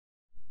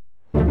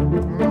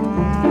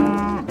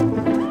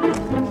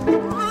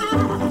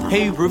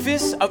Hey,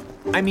 Rufus?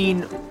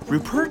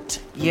 Rupert?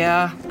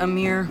 Yeah,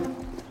 Amir.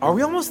 Are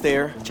we almost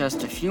there?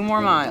 Just a few more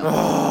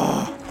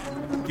miles.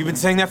 You've been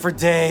saying that for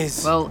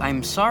days. Well,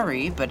 I'm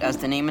sorry, but as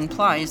the name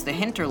implies, the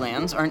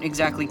hinterlands aren't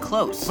exactly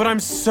close. But I'm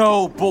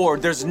so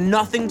bored. There's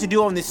nothing to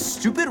do on this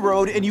stupid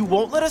road, and you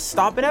won't let us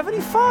stop and have any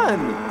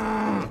fun.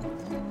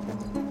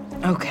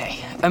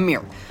 Okay,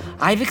 Amir,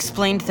 I've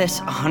explained this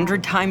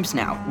 100 times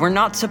now. We're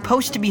not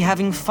supposed to be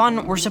having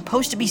fun. We're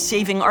supposed to be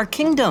saving our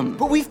kingdom.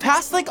 But we've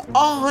passed like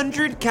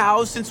 100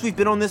 cows since we've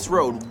been on this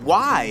road.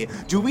 Why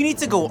do we need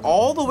to go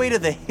all the way to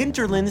the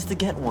hinterlands to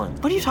get one?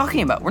 What are you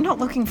talking about? We're not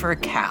looking for a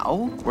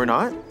cow. We're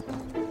not?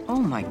 Oh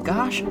my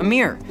gosh,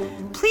 Amir,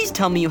 please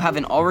tell me you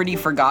haven't already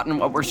forgotten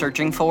what we're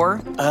searching for.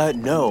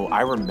 No,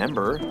 I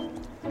remember.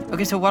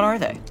 Okay, so what are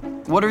they?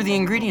 What are the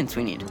ingredients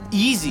we need?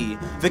 Easy.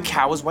 The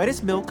cow is white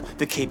as milk,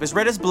 the cape is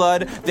red as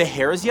blood, the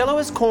hair is yellow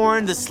as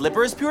corn, the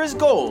slipper is pure as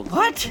gold.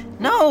 What?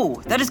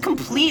 No, that is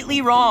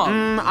completely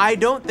wrong. I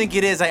don't think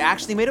it is. I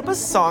actually made up a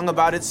song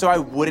about it so I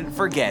wouldn't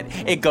forget.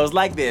 It goes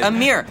like this.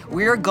 Amir,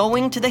 we're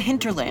going to the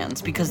hinterlands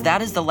because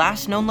that is the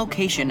last known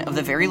location of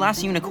the very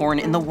last unicorn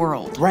in the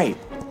world. Right.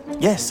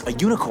 Yes, a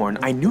unicorn.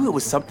 I knew it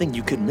was something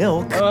you could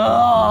milk. Come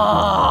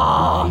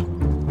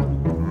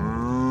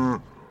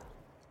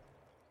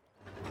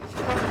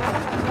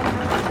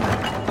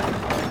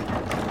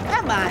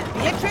on,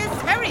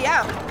 Beatrice, hurry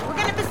up. We're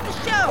gonna miss the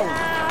show.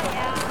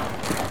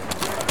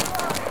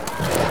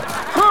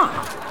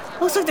 Huh.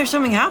 Looks like there's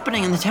something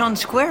happening in the town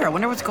square. I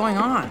wonder what's going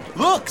on.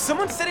 Look,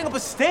 someone's setting up a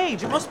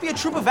stage. It must be a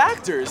troupe of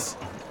actors.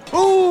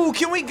 Ooh,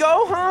 can we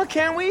go, huh?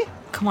 Can we?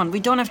 Come on,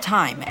 we don't have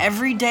time.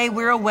 Every day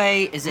we're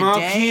away is a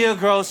day. Kia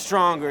grows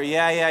stronger.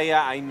 Yeah,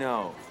 I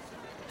know.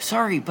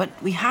 Sorry, but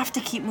we have to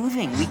keep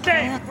moving. We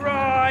can't. Step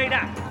right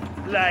up.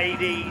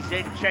 Ladies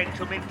and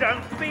gentlemen,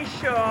 don't be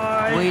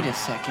shy. Wait a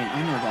second,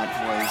 I know that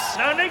voice.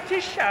 No need to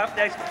shout,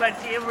 there's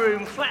plenty of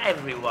room for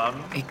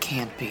everyone. It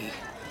can't be.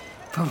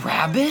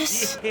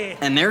 Barabbas? Yeah.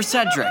 And there's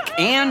Cedric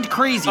and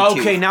Crazy Tooth.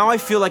 Okay, now I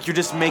feel like you're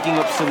just making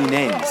up silly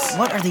names.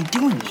 What are they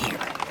doing here?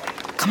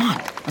 Come on,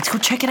 let's go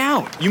check it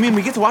out. You mean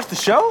we get to watch the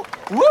show?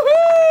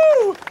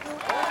 Woohoo!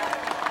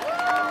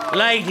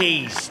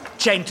 Ladies,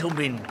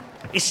 gentlemen,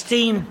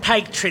 esteemed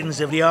patrons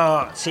of the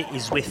arts, it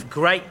is with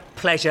great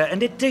pleasure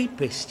and the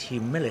deepest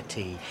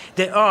humility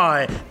that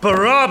I,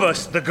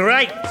 Barabbas the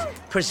Great,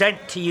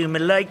 present to you my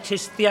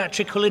latest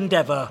theatrical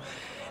endeavour,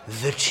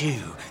 The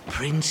Two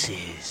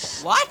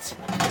Princes. What?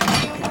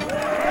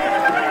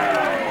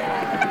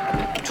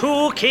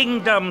 Two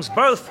kingdoms,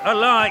 both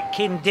alike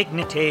in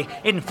dignity,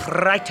 in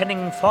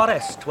frightening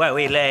forest where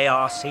we lay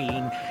our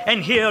scene.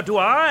 And here do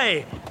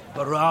I,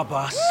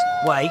 Barabbas,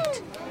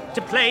 wait,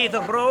 to play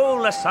the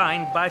role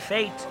assigned by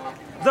fate.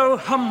 Though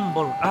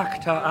humble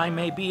actor I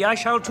may be, I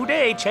shall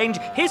today change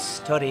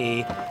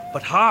history.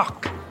 But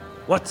hark,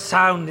 what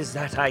sound is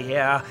that I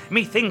hear?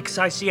 Methinks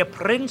I see a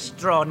prince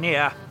draw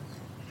near.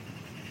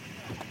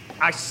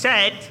 I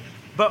said,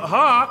 but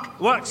hark,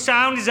 what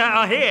sound is that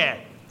I hear?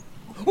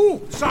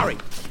 Ooh, sorry.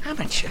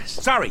 Amateurs.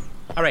 Sorry.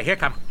 All right, here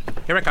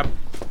I come.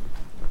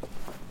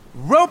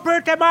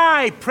 Rupert am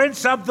I,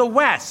 Prince of the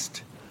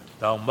West,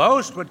 though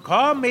most would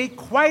call me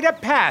quite a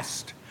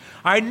pest.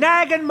 I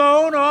nag and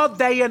moan all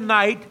day and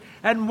night,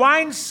 and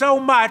whine so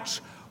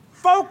much,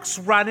 folks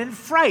run in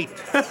fright.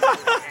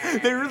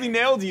 They really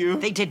nailed you.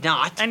 They did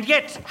not. And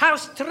yet, how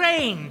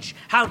strange,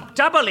 how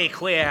doubly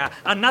queer,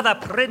 another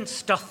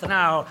prince doth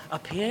now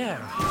appear.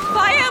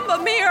 I am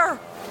Amir,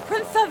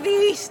 Prince of the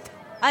East.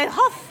 I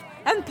huff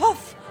and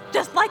puff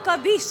just like a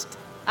beast.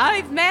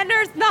 I've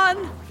manners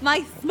none,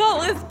 my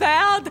smell is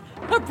bad.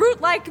 A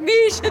brute like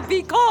me should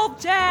be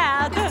called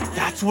Chad.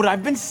 That's what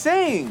I've been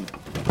saying.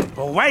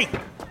 But wait,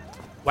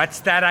 what's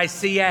that I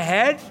see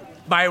ahead?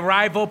 My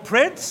rival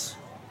prince?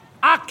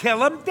 I'll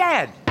kill him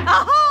dead.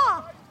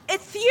 Aha!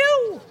 It's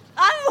you!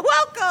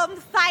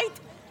 Unwelcome sight!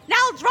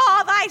 Now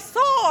draw thy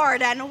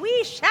sword and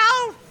we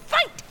shall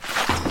fight!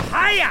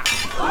 Hiya!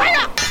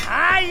 Hiya!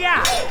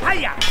 Hiya!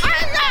 Hiya!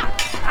 Hiya!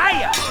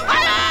 Hiya!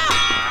 Hiya!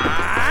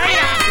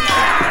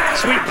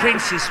 Sweet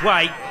princess,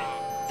 wait.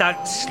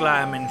 Don't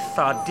slam and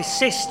thud.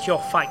 Desist your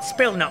fight.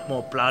 Spill not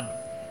more blood.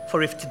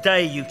 For if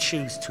today you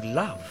choose to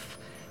love,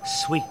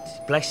 sweet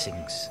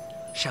blessings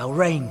shall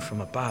rain from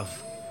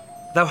above.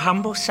 Though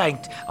humble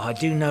saint, I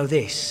do know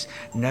this,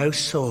 no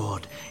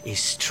sword is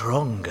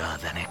stronger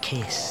than a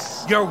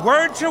kiss. Your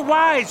words are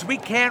wise, we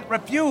can't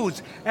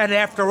refuse. And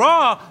after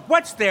all,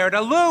 what's there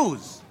to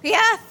lose?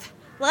 Yes,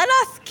 let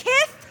us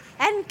kiss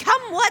and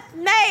come what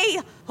may.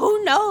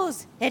 Who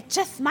knows, it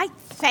just might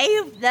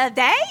save the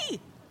day.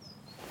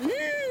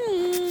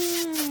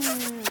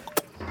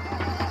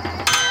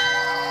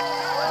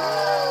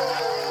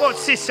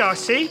 What's this I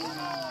see?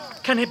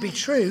 Can it be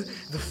true?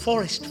 The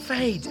forest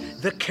fades,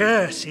 the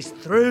curse is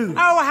through.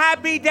 Oh,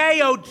 happy day,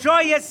 oh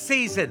joyous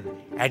season.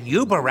 And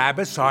you,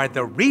 Barabbas, are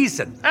the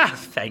reason. Ah,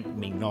 thank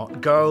me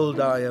not, gold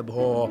I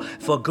abhor,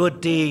 for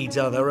good deeds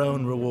are their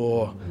own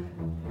reward.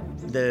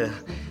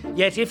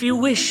 Yet if you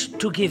wish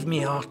to give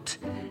me aught,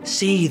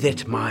 see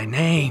that my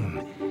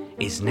name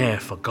is ne'er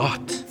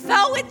forgot.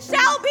 So it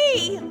shall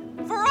be.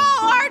 for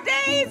all our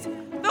days,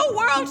 the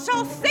world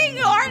shall sing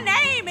your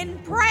name in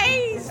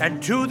praise.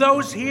 And to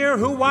those here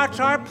who watch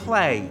our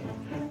play,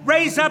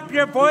 raise up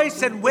your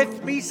voice and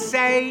with me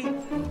say,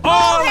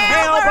 All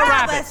hail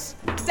Barabbas,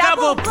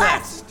 double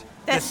blessed,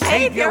 the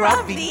Savior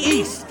of the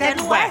East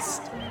and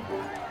West.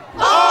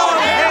 All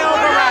hail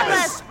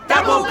Barabbas,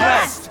 double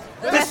blessed,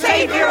 the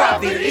Savior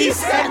of the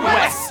East and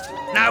West.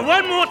 Now,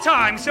 one more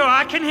time so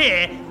I can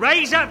hear.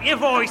 Raise up your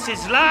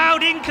voices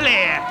loud and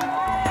clear.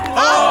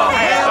 All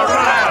hail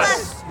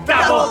Barabbas,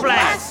 double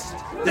blessed,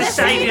 the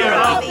Savior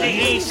of the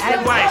East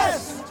and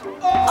West.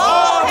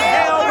 All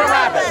hail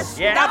Barabbas,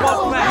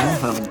 double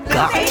blessed.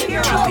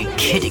 You've got to be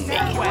kidding me. You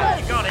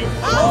got it.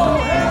 All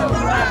hail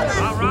Barabbas,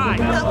 All right.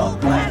 double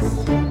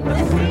blessed, the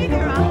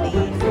Savior of the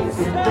East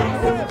and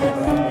West.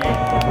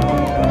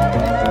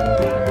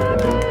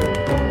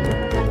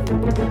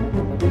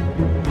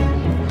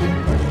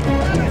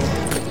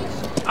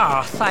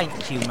 Ah,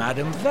 thank you,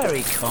 madam.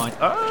 Very kind.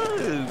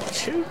 Oh,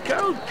 2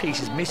 gold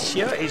pieces.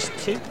 Monsieur is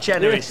too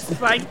generous.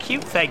 Thank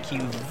you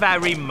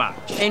very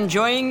much.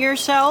 Enjoying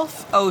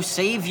yourself, O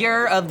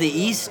Savior of the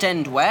East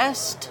and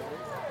West?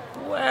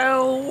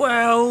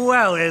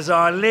 Well, as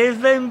I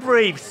live and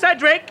breathe.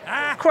 Cedric,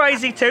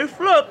 Crazy Tooth,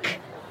 look.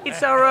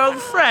 It's our old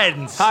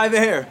friends. Hi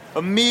there,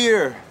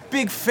 Amir.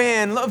 Big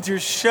fan, loved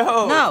your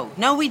show.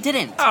 No, we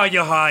didn't. Oh,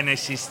 your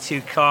highness is too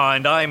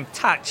kind. I am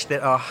touched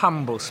that our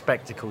humble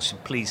spectacle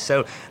should please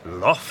so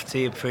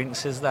lofty a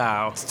prince as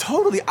thou.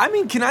 Totally. I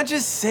mean, can I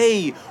just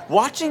say,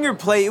 watching your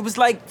play, it was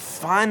like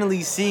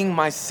finally seeing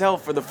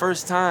myself for the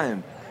first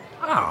time.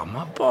 Ah,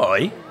 my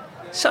boy,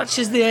 such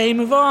is the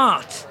aim of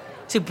art,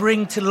 to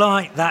bring to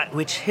light that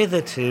which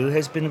hitherto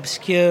has been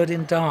obscured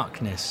in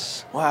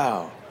darkness.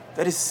 Wow,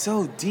 that is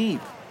so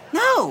deep.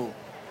 No,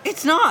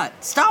 it's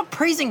not. Stop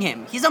praising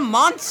him. He's a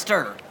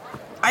monster.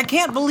 I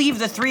can't believe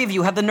the 3 of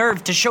you had the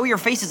nerve to show your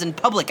faces in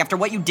public after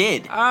what you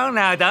did. Oh,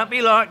 no, don't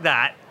be like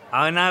that.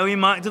 I know we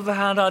might have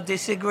had our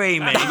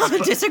disagreements.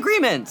 but-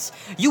 Disagreements.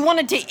 You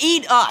wanted to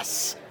eat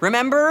us.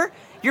 Remember?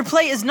 Your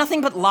play is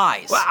nothing but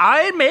lies. Well,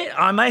 I admit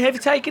I may have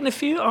taken a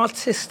few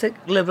artistic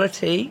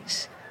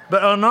liberties,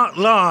 but are not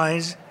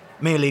lies,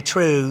 merely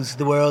truths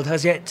the world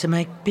has yet to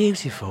make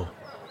beautiful.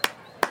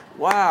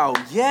 Wow,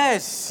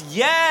 yes.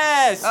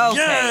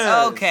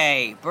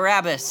 Okay.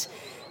 Barabbas,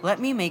 let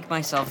me make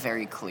myself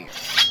very clear.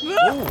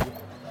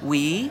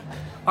 We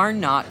are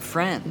not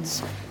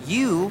friends.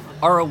 You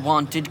are a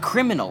wanted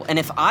criminal, and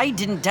if I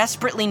didn't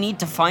desperately need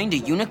to find a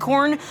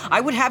unicorn,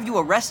 I would have you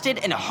arrested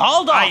and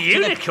hauled off A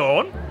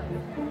unicorn?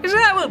 Is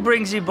that what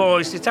brings you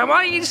boys to town?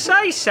 Why don't you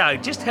say so?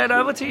 Just head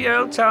over to your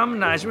old town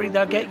menagerie.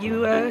 They'll get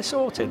you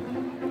sorted.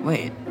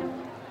 Wait,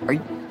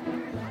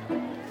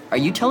 are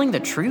you telling the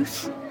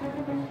truth?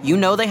 You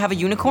know they have a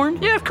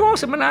unicorn? Yeah, of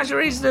course. A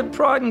menagerie's the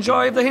pride and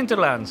joy of the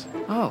hinterlands.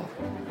 Oh.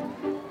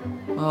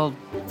 Well,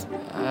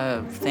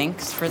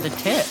 thanks for the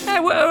tip.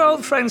 Yeah, what are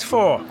old friends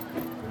for?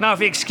 Now,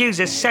 if you excuse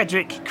us,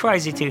 Cedric,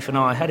 Crazy Tooth and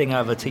I are heading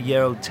over to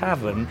your old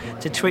tavern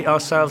to treat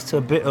ourselves to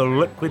a bit of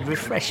liquid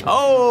refreshment.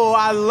 Oh,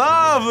 I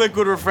love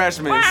liquid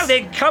refreshments. Well,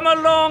 then come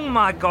along,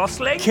 my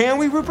gosling. Can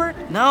we, Rupert?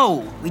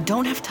 No, we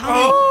don't have time.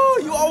 Oh,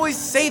 you always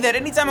say that.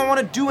 Anytime I want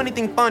to do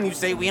anything fun, you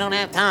say we don't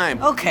have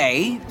time.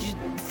 Okay,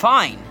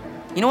 fine.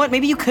 You know what?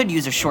 Maybe you could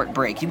use a short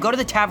break. You go to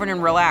the tavern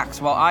and relax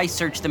while I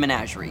search the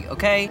menagerie,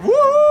 okay? Woo!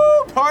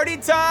 Party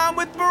time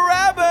with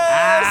Barabbas!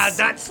 Ah,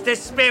 that's the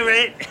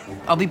spirit.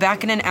 I'll be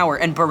back in an hour.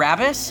 And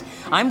Barabbas,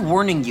 I'm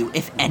warning you,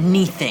 if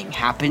anything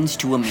happens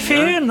to Amir...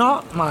 Fear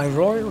not, my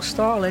royal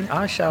starling.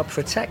 I shall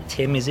protect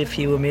him as if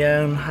he were my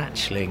own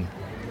hatchling.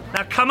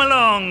 Now come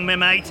along, me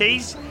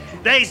mateys.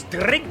 There's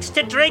drinks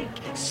to drink,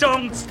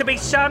 songs to be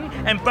sung,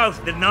 and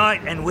both the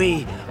night and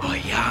we are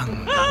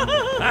young.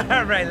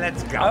 All right,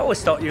 let's go. I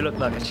always thought you looked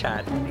like a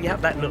Chad. You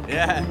have that look.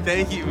 Yeah,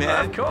 thank you,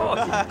 man. Of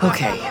course.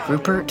 Okay,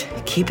 Rupert,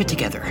 keep it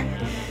together.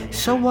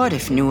 So what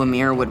if new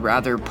Amir would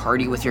rather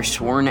party with your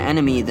sworn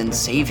enemy than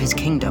save his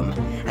kingdom?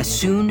 As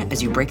soon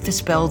as you break the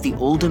spell, the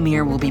old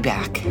Amir will be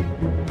back.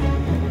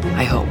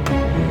 I hope.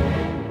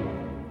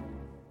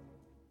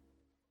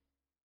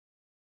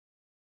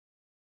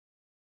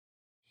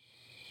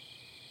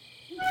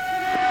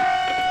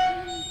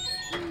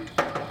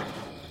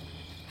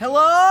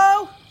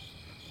 Hello?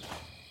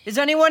 Is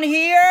anyone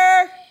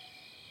here?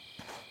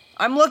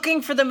 I'm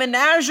looking for the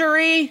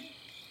menagerie.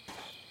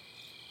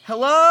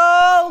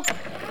 Hello?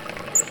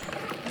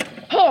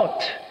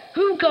 Halt!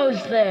 Who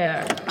goes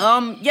there?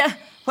 Yeah.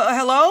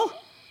 Hello?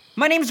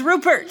 My name's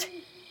Rupert.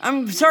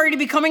 I'm sorry to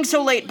be coming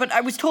so late, but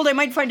I was told I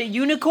might find a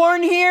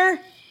unicorn here.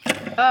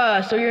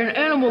 Ah, so you're an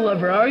animal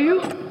lover, are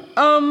you?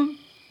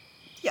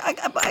 Yeah,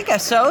 I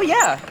guess so,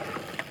 yeah.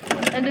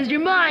 And does your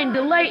mind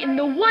delight in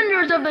the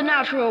wonders of the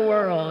natural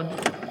world?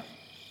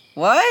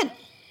 What?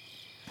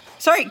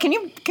 Sorry, can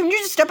you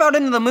just step out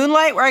into the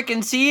moonlight where I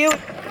can see you?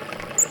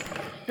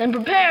 Then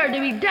prepare to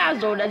be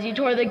dazzled as you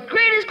tour the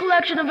greatest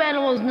collection of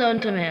animals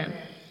known to man.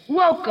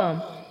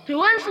 Welcome to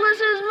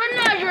Wenceslaus's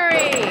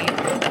Menagerie!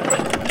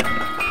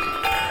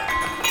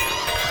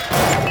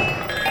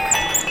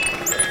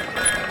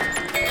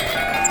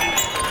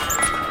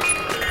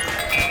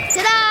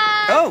 Ta-da!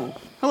 Oh,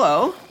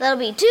 hello. That'll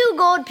be 2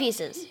 gold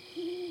pieces.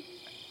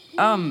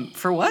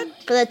 For what?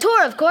 For the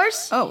tour, of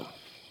course. Oh,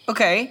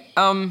 okay.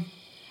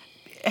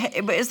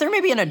 But is there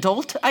maybe an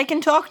adult I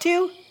can talk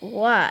to?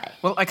 Why?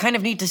 Well, I kind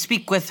of need to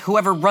speak with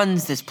whoever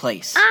runs this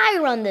place. I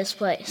run this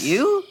place.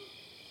 You?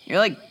 You're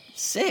like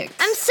 6.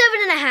 I'm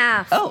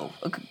 7.5. Oh,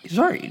 okay.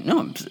 Sorry.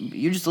 No,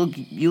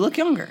 you look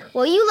younger.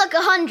 Well, you look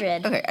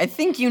 100. Okay, I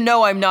think you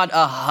know I'm not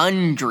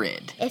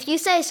 100. If you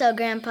say so,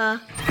 Grandpa.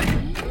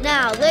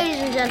 Now,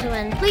 ladies and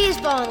gentlemen, please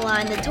fall in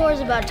line. The tour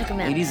is about to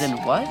commence. Ladies and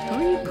what?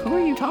 Who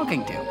are you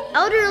talking to?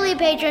 Elderly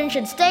patrons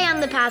should stay on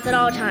the path at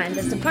all times,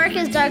 as the park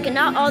is dark and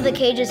not all the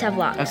cages have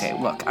locks. Okay,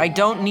 look, I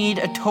don't need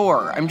a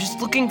tour. I'm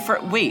just looking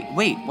for... Wait,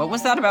 what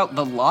was that about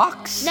the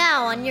locks?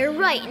 Now, on your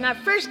right, in our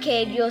first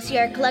cage, you'll see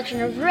our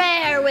collection of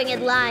rare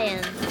winged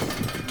lions.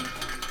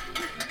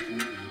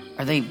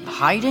 Are they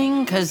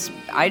hiding? Because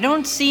I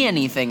don't see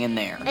anything in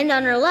there. And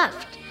on our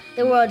left,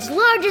 the world's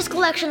largest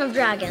collection of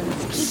dragons.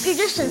 Keep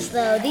your distance,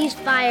 though. These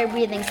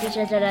fire-breathing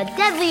creatures are the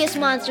deadliest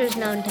monsters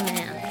known to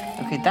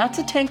man. Okay, that's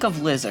a tank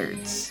of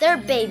lizards. They're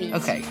babies.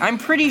 Okay, I'm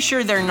pretty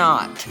sure they're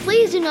not.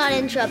 Please do not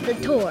interrupt the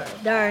tour.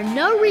 There are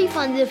no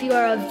refunds if you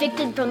are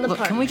evicted from the Look,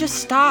 park. can we just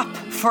stop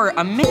for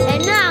a minute?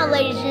 And now,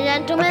 ladies and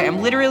gentlemen, Okay,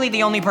 I'm literally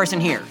the only person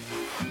here.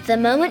 the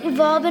moment you've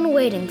all been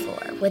waiting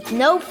for. With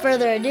no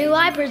further ado,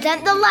 I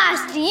present the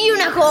last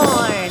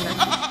unicorn!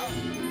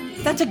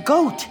 That's a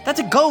goat. That's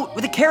a goat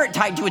with a carrot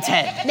tied to its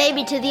head.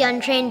 Maybe to the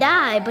untrained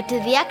eye, but to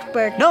the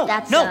expert, No,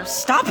 that's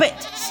stop it.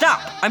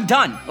 Stop. I'm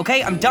done,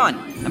 okay? I'm done.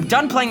 I'm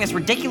done playing this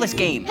ridiculous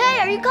game. Hey,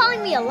 are you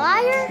calling me a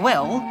liar?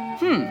 Well,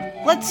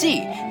 let's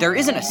see. There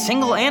isn't a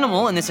single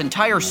animal in this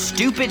entire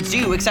stupid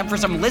zoo except for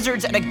some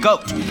lizards and a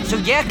goat. So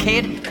yeah,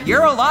 kid,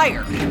 you're a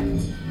liar.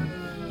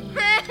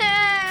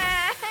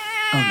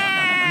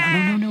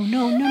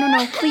 Oh,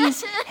 no,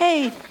 please.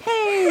 Hey.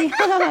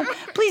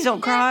 Please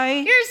don't cry.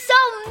 You're so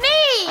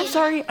mean! I'm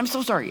sorry. I'm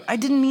so sorry. I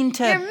didn't mean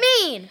to... You're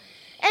mean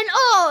and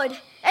old,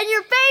 and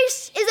your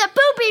face is a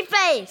poopy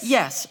face!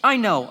 Yes, I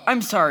know.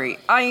 I'm sorry.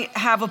 I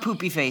have a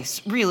poopy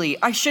face. Really,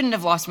 I shouldn't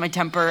have lost my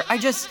temper. I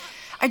just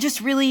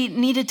really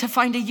needed to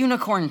find a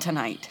unicorn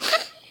tonight.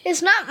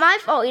 It's not my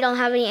fault you don't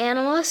have any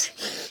animals.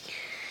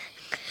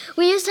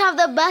 We used to have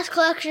the best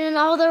collection in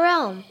all the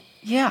realm.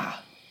 Yeah.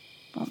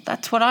 Well,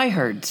 that's what I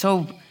heard.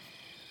 So,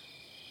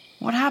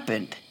 what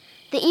happened?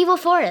 The evil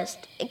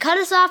forest. It cut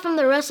us off from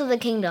the rest of the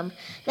kingdom.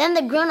 Then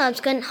the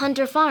grown-ups couldn't hunt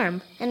or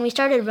farm, and we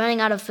started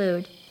running out of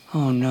food.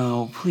 Oh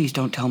no, please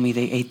don't tell me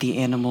they ate the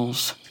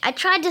animals. I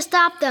tried to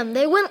stop them.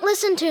 They wouldn't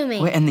listen to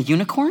me. Wait, and the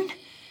unicorn?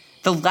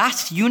 The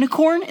last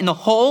unicorn in the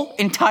whole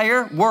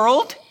entire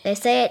world? They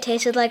say it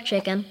tasted like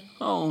chicken.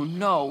 Oh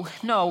no.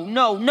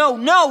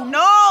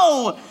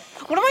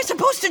 What am I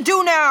supposed to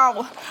do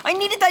now? I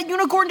needed that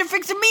unicorn to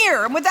fix a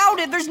mirror, and without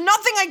it, there's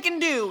nothing I can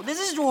do. This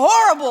is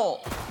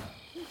horrible.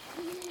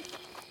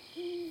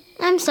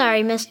 I'm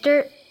sorry,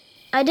 mister.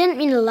 I didn't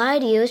mean to lie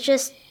to you. It's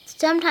just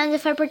sometimes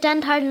if I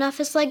pretend hard enough,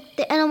 it's like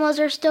the animals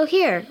are still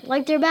here,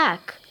 like they're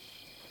back.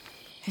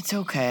 It's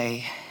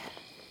okay.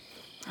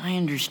 I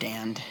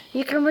understand.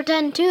 You can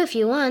pretend too if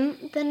you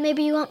want. Then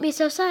maybe you won't be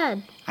so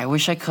sad. I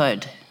wish I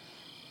could,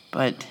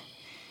 but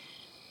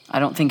I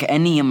don't think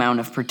any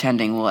amount of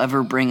pretending will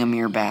ever bring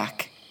Amir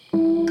back.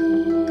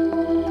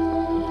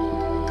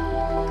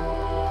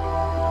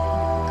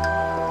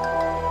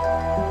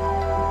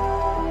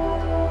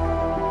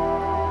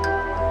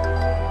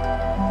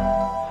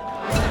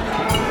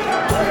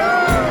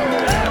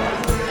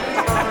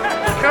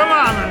 Come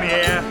on,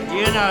 Amir.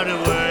 You know the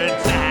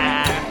words.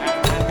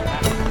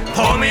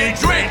 Pour me a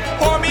drink,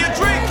 pour me a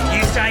drink.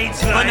 You say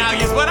it's But like now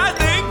here's what I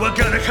think. we're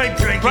gonna keep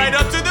drinking. Right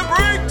up to the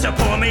brink. So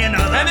pour me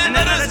another. And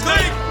another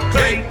clink.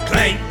 Clink,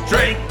 clink,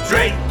 drink,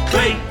 drink,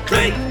 clink,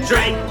 clink,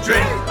 drink,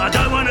 drink. I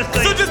don't wanna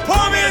think. So just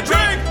pour me a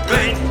drink.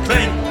 Clink,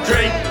 clink,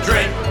 drink,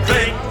 drink,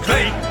 clink,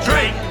 clink,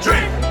 drink,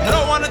 drink. I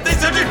don't wanna think,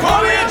 so just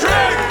pour me a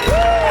drink.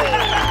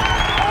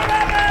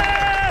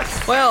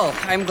 Well,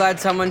 I'm glad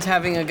someone's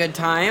having a good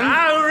time.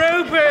 Oh,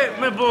 Rupert,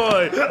 my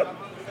boy.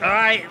 All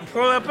right,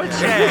 pull up a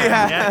chair.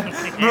 Yeah.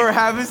 Bro,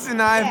 Havis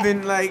and I have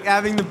been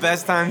having the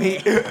best time.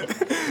 He's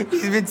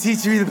been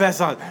teaching me the best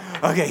songs.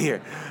 Okay, here.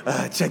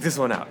 Check this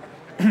one out.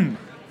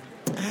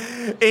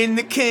 In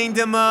the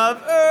kingdom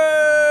of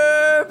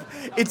Herb,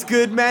 it's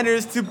good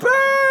manners to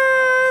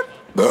burp.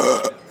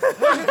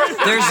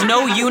 There's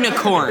no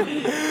unicorn.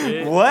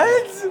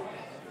 What?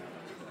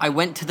 I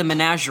went to the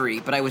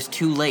menagerie, but I was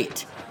too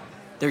late.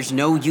 There's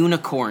no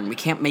unicorn. We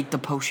can't make the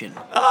potion.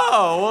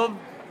 Oh, well,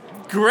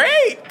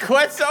 great.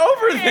 Quest's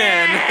over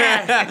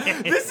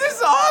then. This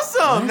is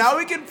awesome. Now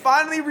we can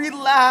finally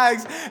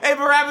relax. Hey,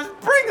 Barabbas,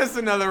 bring us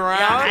another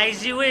round.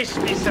 As you wish,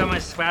 Miss Summer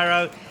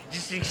Sparrow.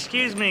 Just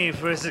excuse me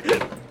for a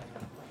second.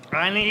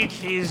 I need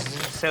to use the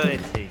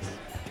facilities.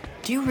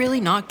 Do you really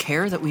not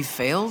care that we've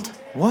failed?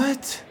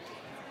 What?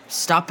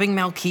 Stopping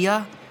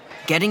Malkia?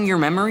 Getting your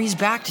memories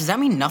back? Does that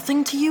mean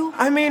nothing to you?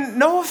 I mean,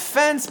 no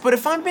offense, but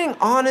if I'm being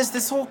honest,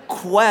 this whole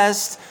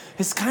quest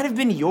has kind of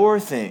been your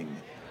thing.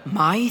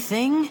 My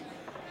thing?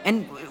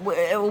 And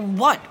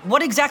what?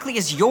 What exactly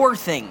is your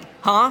thing?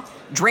 Huh?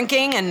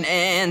 Drinking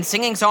and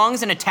singing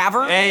songs in a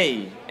tavern?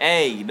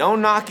 Hey,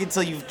 don't knock it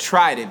till you've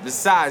tried it.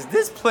 Besides,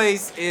 this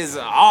place is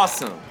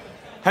awesome.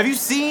 Have you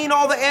seen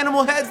all the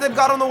animal heads they've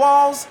got on the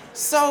walls?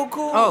 So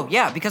cool. Oh,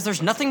 yeah, because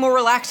there's nothing more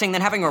relaxing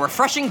than having a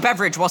refreshing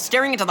beverage while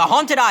staring into the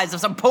haunted eyes of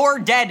some poor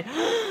dead...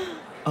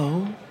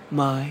 Oh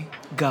my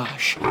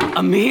gosh.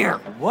 Amir!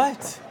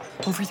 What?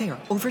 Over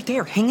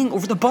there, hanging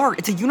over the bar.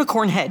 It's a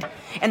unicorn head.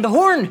 And the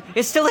horn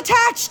is still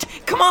attached.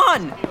 Come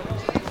on!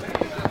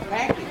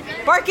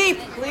 Barkeep!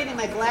 Cleaning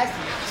my glasses.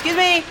 Excuse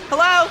me.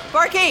 Hello?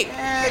 Barkeep!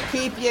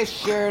 Keep your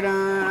shirt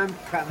on. I'm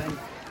coming.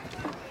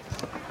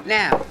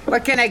 Now,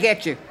 what can I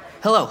get you?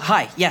 Hello,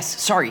 hi, yes,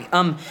 sorry.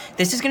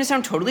 This is gonna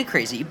sound totally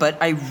crazy, but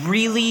I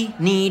really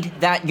need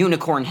that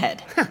unicorn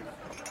head.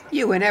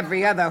 You and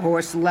every other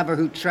horse lover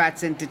who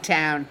trots into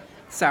town.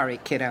 Sorry,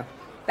 kiddo.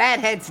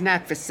 That head's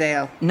not for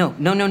sale. No.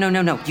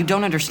 You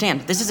don't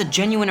understand. This is a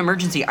genuine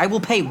emergency. I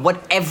will pay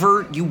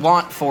whatever you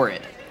want for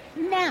it.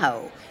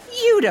 No,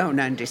 you don't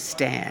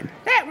understand.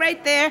 That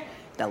right there,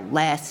 the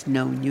last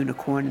known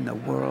unicorn in the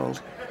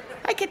world.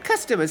 I get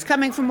customers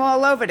coming from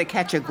all over to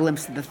catch a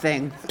glimpse of the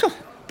thing.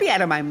 Be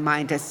out of my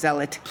mind to sell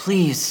it.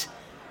 Please,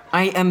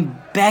 I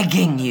am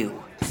begging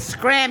you.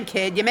 Scram,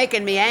 kid, you're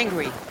making me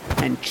angry.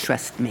 And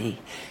trust me,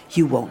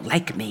 you won't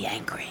like me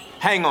angry.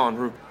 Hang on,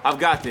 Rube. I've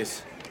got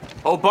this.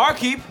 Oh,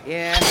 barkeep.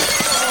 Yeah.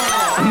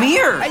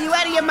 Amir! Are you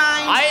out of your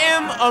mind? I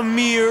am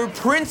Amir,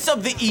 Prince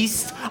of the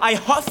East. I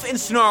huff and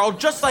snarl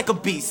just like a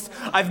beast.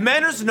 I've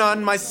manners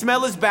none, my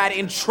smell is bad,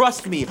 and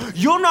trust me,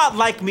 you'll not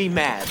like me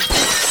mad.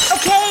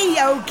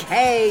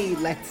 Okay.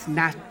 Let's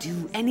not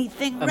do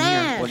anything rash.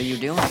 Amir, what are you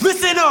doing?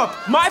 Listen up!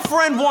 My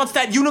friend wants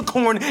that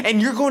unicorn,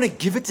 and you're going to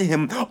give it to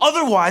him.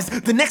 Otherwise,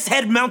 the next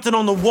head mounted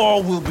on the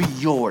wall will be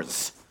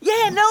yours.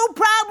 Yeah, no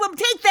problem.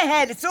 Take the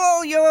head. It's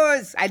all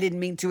yours. I didn't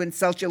mean to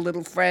insult your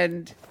little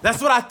friend.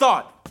 That's what I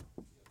thought.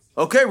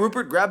 Okay,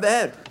 Rupert, grab the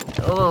head.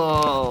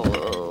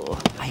 Oh,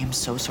 I am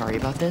so sorry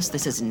about this.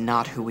 This is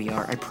not who we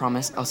are. I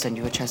promise I'll send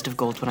you a chest of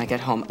gold when I get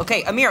home.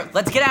 Okay, Amir,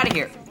 let's get out of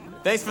here.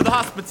 Thanks for the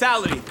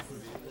hospitality.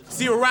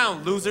 See you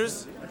around,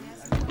 losers.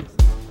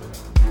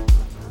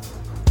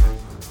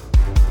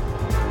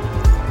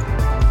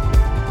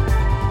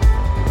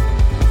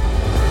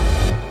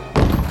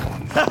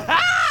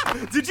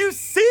 Did you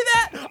see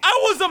that? I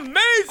was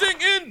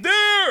amazing in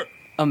there!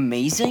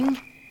 Amazing?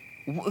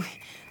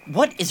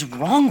 What is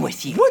wrong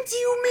with you? What do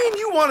you mean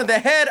you wanted the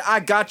head? I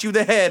got you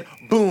the head.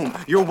 Boom,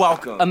 you're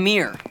welcome.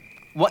 Amir,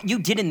 what you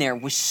did in there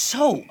was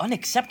so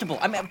unacceptable.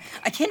 I mean,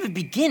 I can't even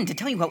begin to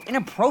tell you how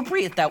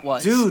inappropriate that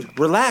was. Dude,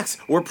 relax.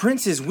 We're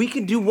princes. We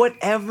can do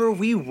whatever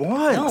we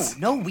want.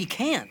 No, we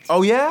can't.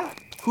 Oh, yeah?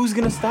 Who's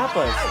gonna stop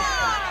us?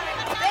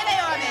 There they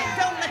are then.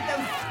 Don't let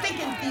those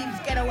stinking thieves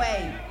get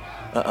away.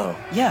 Uh-oh.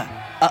 Yeah.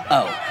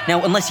 Uh-oh.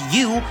 Now, unless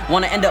you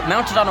want to end up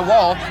mounted on a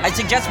wall, I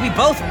suggest we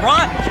both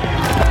run!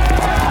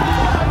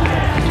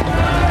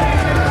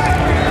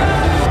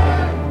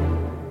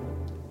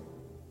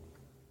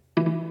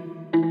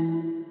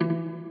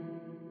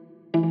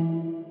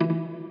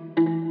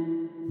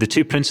 The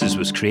Two Princes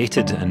was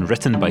created and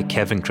written by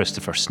Kevin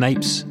Christopher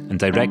Snipes and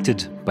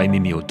directed by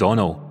Mimi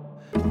O'Donnell,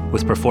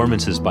 with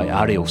performances by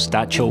Ariel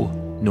Stachel,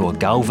 Noah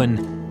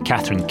Galvin,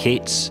 Catherine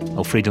Cates,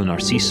 Alfredo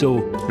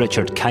Narciso,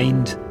 Richard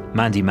Kind,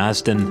 Mandy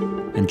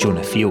Masden, and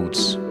Jonah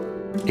Fields.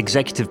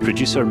 Executive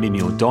producer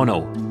Mimi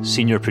O'Donnell,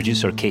 senior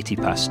producer Katie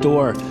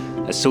Pastor,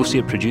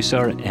 associate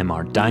producer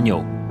M.R.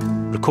 Daniel.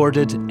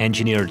 Recorded,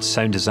 engineered,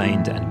 sound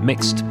designed, and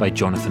mixed by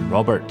Jonathan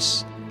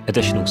Roberts.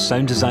 Additional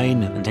sound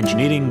design and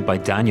engineering by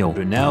Daniel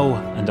Brunel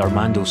and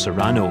Armando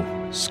Serrano.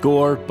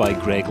 Score by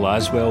Greg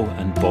Laswell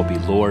and Bobby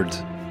Lord.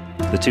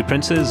 The Two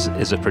Princes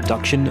is a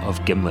production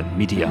of Gimlet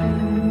Media.